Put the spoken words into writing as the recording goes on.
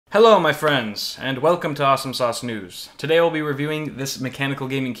Hello my friends, and welcome to Awesome Sauce News. Today we'll be reviewing this mechanical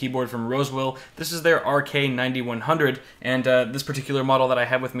gaming keyboard from Rosewill. This is their RK-9100, and this particular model that I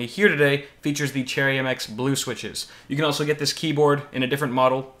have with me here today features the Cherry MX blue switches. You can also get this keyboard in a different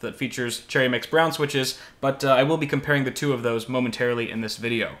model that features Cherry MX brown switches, but I will be comparing the two of those momentarily in this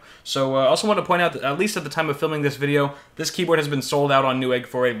video. So I also want to point out that at least at the time of filming this video, this keyboard has been sold out on Newegg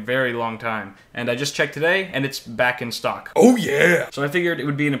for a very long time. And I just checked today, and it's back in stock. Oh yeah! So I figured it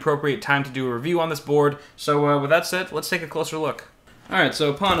would be an appropriate time to do a review on this board. So with that said, let's take a closer look. Alright,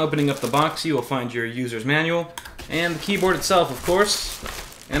 so upon opening up the box, you will find your user's manual, and the keyboard itself, of course,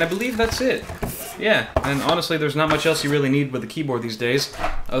 and I believe that's it. Yeah, and honestly, there's not much else you really need with a keyboard these days,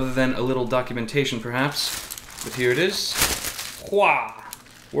 other than a little documentation, perhaps. But here it is. Wah!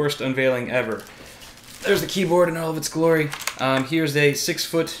 Worst unveiling ever. There's the keyboard in all of its glory. Here's a 6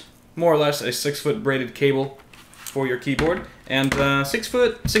 foot, more or less, a 6 foot braided cable for your keyboard. And 6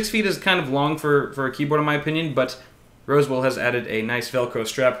 feet is kind of long for a keyboard in my opinion, but Rosewill has added a nice Velcro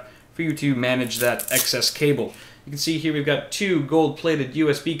strap for you to manage that excess cable. You can see here we've got two gold-plated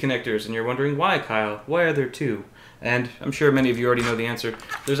USB connectors, and you're wondering, why, Kyle? Why are there two? And I'm sure many of you already know the answer.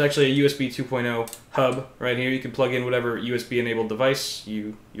 There's actually a USB 2.0 hub right here. You can plug in whatever USB-enabled device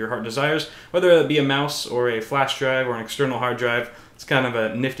your heart desires, whether it be a mouse or a flash drive or an external hard drive. It's kind of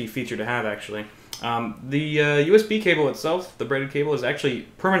a nifty feature to have, actually. The USB cable itself, the braided cable, is actually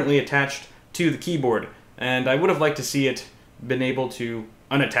permanently attached to the keyboard, and I would have liked to see it been able to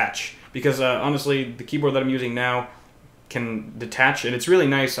unattach, because honestly, the keyboard that I'm using now can detach, and it's really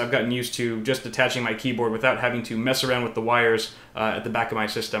nice. I've gotten used to just detaching my keyboard without having to mess around with the wires at the back of my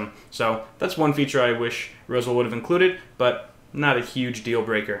system. So that's one feature I wish Rosewill would have included, but not a huge deal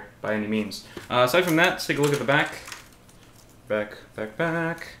breaker by any means. Aside from that, let's take a look at the back. Back.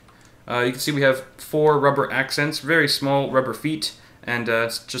 You can see we have 4 rubber accents, very small rubber feet, and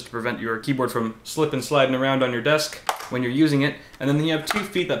it's just to prevent your keyboard from slip and sliding around on your desk when you're using it. And then you have 2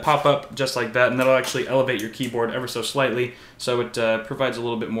 feet that pop up just like that, and that'll actually elevate your keyboard ever so slightly, so it provides a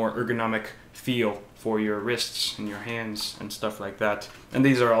little bit more ergonomic feel for your wrists and your hands and stuff like that. And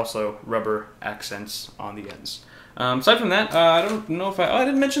these are also rubber accents on the ends. Aside from that, I don't know if I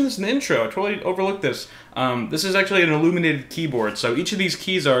didn't mention this in the intro. I totally overlooked this. This is actually an illuminated keyboard, so each of these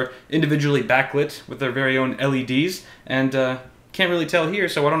keys are individually backlit with their very own LEDs, and can't really tell here,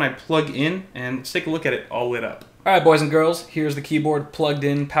 so why don't I plug in and let's take a look at it all lit up. Alright boys and girls, here's the keyboard plugged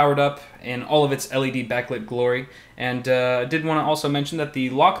in, powered up, in all of its LED backlit glory. And I did want to also mention that the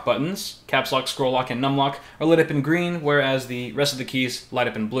lock buttons, caps lock, scroll lock, and num lock, are lit up in green, whereas the rest of the keys light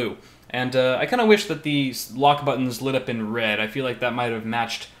up in blue. And I kind of wish that the lock buttons lit up in red. I feel like that might have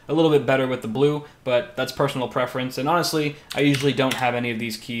matched a little bit better with the blue, but that's personal preference. And honestly, I usually don't have any of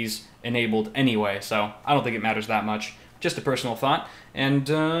these keys enabled anyway, so I don't think it matters that much. Just a personal thought. And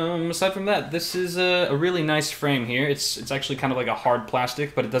aside from that, this is a really nice frame here. It's actually kind of like a hard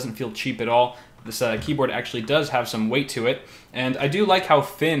plastic, but it doesn't feel cheap at all. This keyboard actually does have some weight to it, and I do like how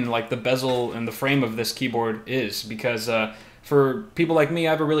thin like the bezel and the frame of this keyboard is, because for people like me,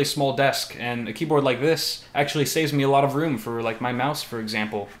 I have a really small desk, and a keyboard like this actually saves me a lot of room for like my mouse, for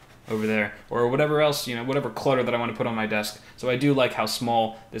example, over there, or whatever else, whatever clutter that I want to put on my desk. So I do like how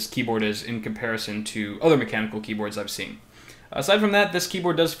small this keyboard is in comparison to other mechanical keyboards I've seen. Aside from that, this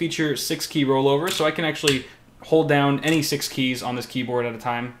keyboard does feature 6-key rollover, so I can actually hold down any 6 keys on this keyboard at a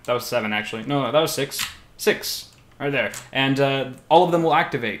time. That was 7 actually. No, that was 6. 6. Right there. And all of them will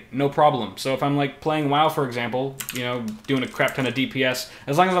activate, no problem. So if I'm like playing WoW, for example, doing a crap ton of DPS,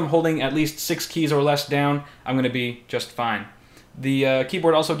 as long as I'm holding at least 6 keys or less down, I'm going to be just fine. The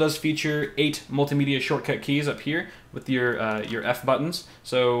keyboard also does feature 8 multimedia shortcut keys up here with your F buttons.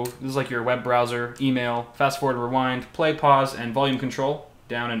 So this is like your web browser, email, fast forward, rewind, play, pause, and volume control,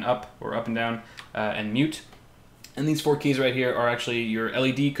 down and up, or up and down, and mute. And these 4 keys right here are actually your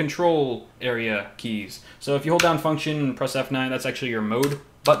LED control area keys. So if you hold down function and press F9, that's actually your mode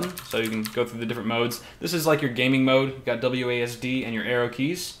button, so you can go through the different modes. This is like your gaming mode. You've got WASD and your arrow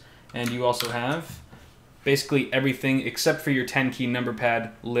keys, and you also have basically everything except for your 10-key number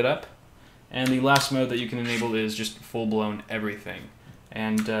pad lit up. And the last mode that you can enable is just full-blown everything.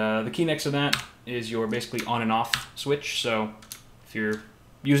 And the key next to that is your basically on and off switch. So if you're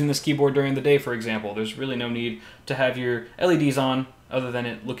using this keyboard during the day, for example, there's really no need to have your LEDs on other than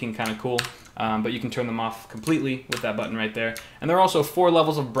it looking kind of cool. But you can turn them off completely with that button right there. And there are also 4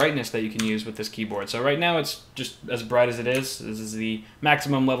 levels of brightness that you can use with this keyboard. So right now it's just as bright as it is. This is the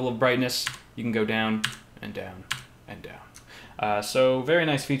maximum level of brightness. You can go down and down and down. So very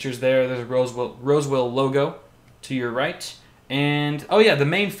nice features there. There's a Rosewill logo to your right. And, oh yeah, the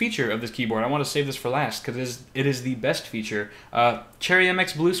main feature of this keyboard, I want to save this for last because it is the best feature. Cherry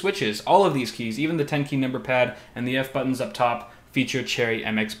MX Blue switches. All of these keys, even the 10-key number pad and the F buttons up top, feature Cherry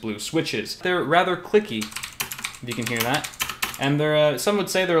MX Blue switches. They're rather clicky, if you can hear that. And they're, some would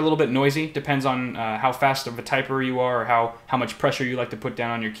say they're a little bit noisy, depends on how fast of a typer you are or how much pressure you like to put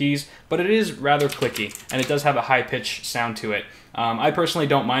down on your keys, but it is rather clicky, and it does have a high-pitched sound to it. I personally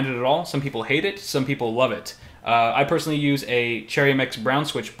don't mind it at all. Some people hate it, some people love it. I personally use a Cherry MX Brown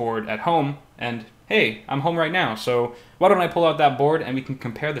switchboard at home, and hey, I'm home right now, so why don't I pull out that board and we can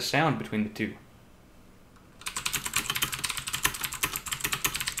compare the sound between the two.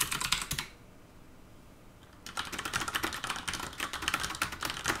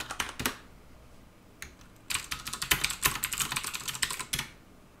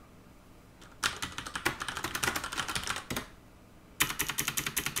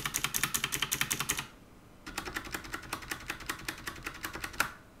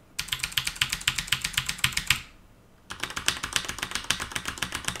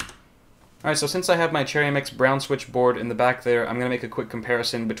 Alright, so since I have my Cherry MX Brown switchboard in the back there, I'm going to make a quick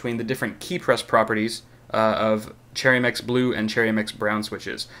comparison between the different key press properties of Cherry MX Blue and Cherry MX Brown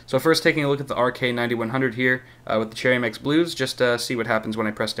switches. So first taking a look at the RK-9100 here with the Cherry MX Blues, just to see what happens when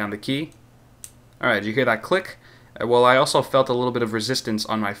I press down the key. Alright, did you hear that click? Well, I also felt a little bit of resistance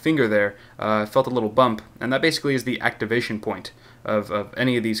on my finger there, felt a little bump, and that basically is the activation point of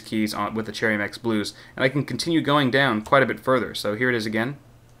any of these keys with the Cherry MX Blues. And I can continue going down quite a bit further, so here it is again.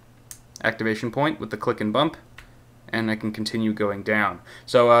 Activation point with the click and bump, and I can continue going down.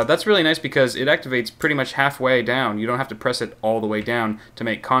 So that's really nice because it activates pretty much halfway down. You don't have to press it all the way down to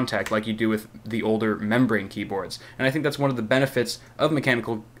make contact like you do with the older membrane keyboards. And I think that's one of the benefits of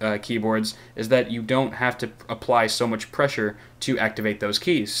mechanical keyboards is that you don't have to apply so much pressure to activate those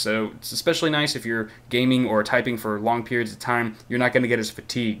keys. So it's especially nice if you're gaming or typing for long periods of time. You're not going to get as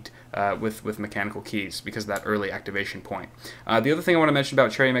fatigued with mechanical keys because of that early activation point. The other thing I want to mention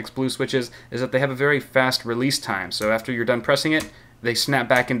about Cherry MX Blue switches is that they have a very fast release time. So after you're done pressing it, they snap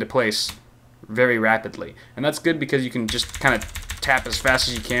back into place very rapidly. And that's good because you can just kind of tap as fast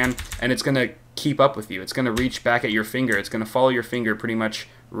as you can, and it's going to keep up with you. It's going to reach back at your finger. It's going to follow your finger pretty much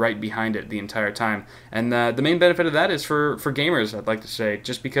right behind it the entire time. And the main benefit of that is for gamers, I'd like to say,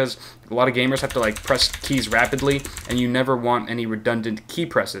 just because a lot of gamers have to like press keys rapidly, and you never want any redundant key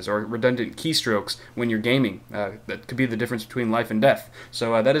presses or redundant keystrokes when you're gaming. That could be the difference between life and death.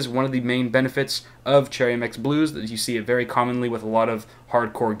 So that is one of the main benefits of Cherry MX Blues, that you see it very commonly with a lot of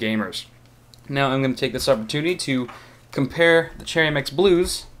hardcore gamers. Now I'm going to take this opportunity to compare the Cherry MX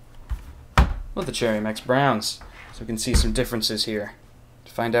Blues with the Cherry MX Browns, so we can see some differences here.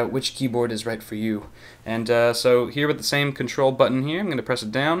 Find out which keyboard is right for you. And so here with the same control button here, I'm going to press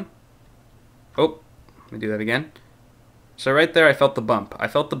it down. Oh, let me do that again. So right there I felt the bump. I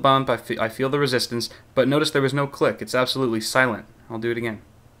felt the bump, I feel the resistance, but notice there was no click. It's absolutely silent. I'll do it again.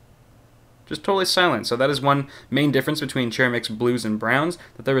 Just totally silent. So that is one main difference between Cherry MX Blues and Browns,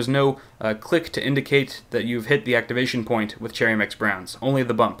 that there is no click to indicate that you've hit the activation point with Cherry MX Browns. Only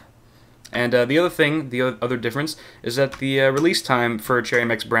the bump. And the other difference, is that the release time for Cherry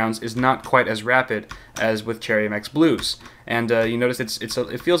MX Browns is not quite as rapid as with Cherry MX Blues. And you notice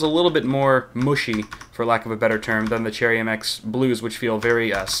it feels a little bit more mushy, for lack of a better term, than the Cherry MX Blues, which feel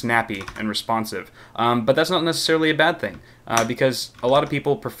very snappy and responsive. But that's not necessarily a bad thing, because a lot of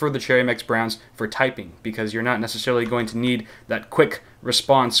people prefer the Cherry MX Browns for typing, because you're not necessarily going to need that quick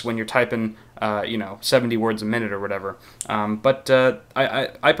response when you're typing 70 words a minute or whatever. But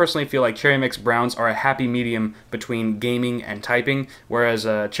I personally feel like Cherry MX Browns are a happy medium between gaming and typing, whereas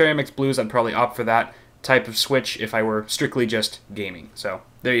Cherry MX Blues, I'd probably opt for that type of switch if I were strictly just gaming. So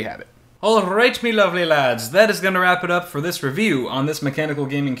there you have it. Alright, me lovely lads, that is going to wrap it up for this review on this mechanical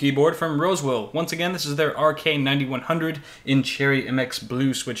gaming keyboard from Rosewill. Once again, this is their RK-9100 in Cherry MX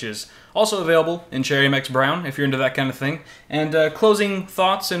Blue switches. Also available in Cherry MX Brown, if you're into that kind of thing. And closing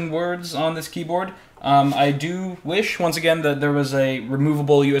thoughts and words on this keyboard. I do wish, once again, that there was a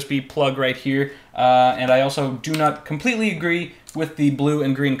removable USB plug right here. And I also do not completely agree with the blue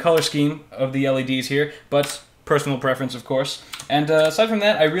and green color scheme of the LEDs here, but personal preference, of course. And aside from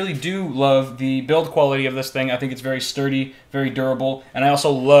that, I really do love the build quality of this thing. I think it's very sturdy, very durable, and I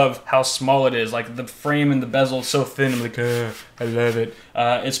also love how small it is. Like, the frame and the bezel is so thin. I'm like, I love it.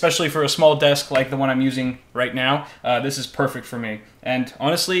 Especially for a small desk like the one I'm using right now, this is perfect for me. And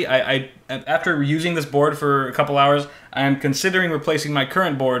honestly, after using this board for a couple hours, I'm considering replacing my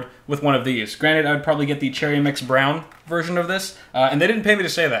current board with one of these. Granted, I would probably get the Cherry MX Brown version of this, and they didn't pay me to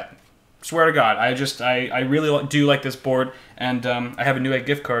say that. Swear to God, I really do like this board, and I have a Newegg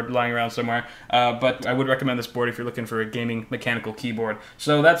gift card lying around somewhere, but I would recommend this board if you're looking for a gaming mechanical keyboard.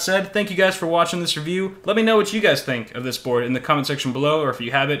 So that said, thank you guys for watching this review. Let me know what you guys think of this board in the comment section below, or if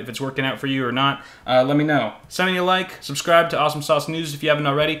you have it, if it's working out for you or not, let me know. Send me a like, subscribe to Awesome Sauce News if you haven't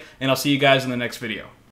already, and I'll see you guys in the next video.